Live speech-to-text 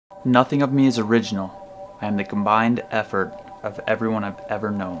Nothing of me is original. I am the combined effort of everyone I've ever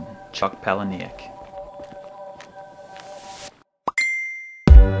known. Chuck Palahniuk.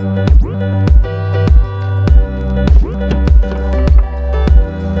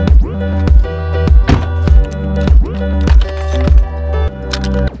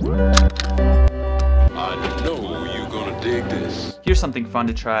 Here's something fun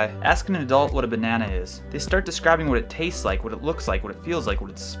to try. Ask an adult what a banana is. They start describing what it tastes like, what it looks like, what it feels like, what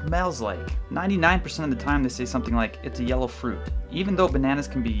it smells like. 99% of the time they say something like, it's a yellow fruit, even though bananas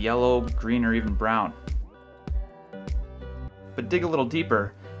can be yellow, green, or even brown. But dig a little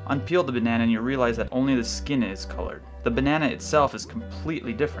deeper, unpeel the banana and you realize that only the skin is colored. The banana itself is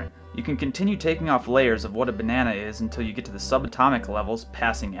completely different. You can continue taking off layers of what a banana is until you get to the subatomic levels,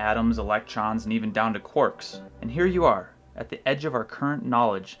 passing atoms, electrons, and even down to quarks. And here you are, at the edge of our current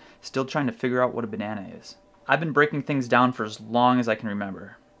knowledge, still trying to figure out what a banana is. I've been breaking things down for as long as I can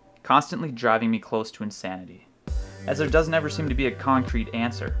remember, constantly driving me close to insanity, as there doesn't ever seem to be a concrete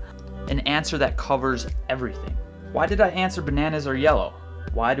answer, an answer that covers everything. Why did I answer bananas are yellow?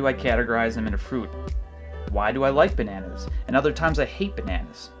 Why do I categorize them into fruit? Why do I like bananas? And other times I hate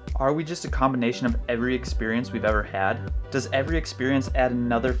bananas. Are we just a combination of every experience we've ever had? Does every experience add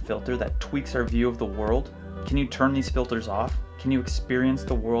another filter that tweaks our view of the world? Can you turn these filters off? Can you experience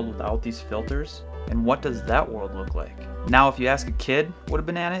the world without these filters? And what does that world look like? Now, if you ask a kid what a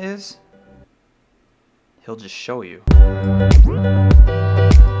banana is, he'll just show you.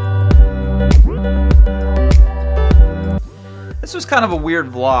 This was kind of a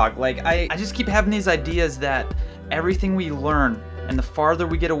weird vlog. Like, I just keep having these ideas that everything we learn, and the farther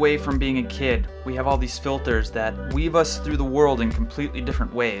we get away from being a kid, we have all these filters that weave us through the world in completely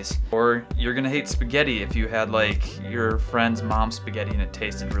different ways. Or you're gonna hate spaghetti if you had like your friend's mom's spaghetti and it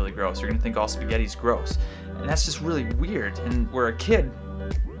tasted really gross. You're gonna think all spaghetti's gross. And that's just really weird. And where a kid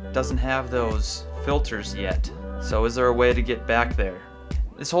doesn't have those filters yet. So is there a way to get back there?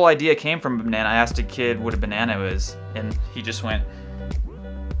 This whole idea came from a banana. I asked a kid what a banana was, and he just went,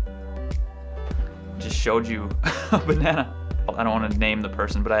 just showed you a banana. I don't want to name the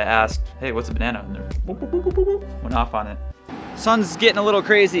person, but I asked, hey, what's a banana? And they went off on it. Sun's getting a little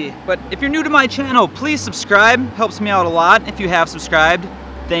crazy, but if you're new to my channel, please subscribe. Helps me out a lot if you have subscribed.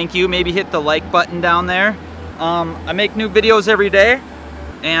 Thank you. Maybe hit the like button down there. I make new videos every day,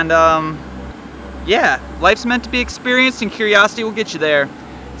 and yeah, life's meant to be experienced, and curiosity will get you there.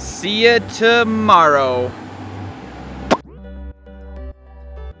 See ya tomorrow.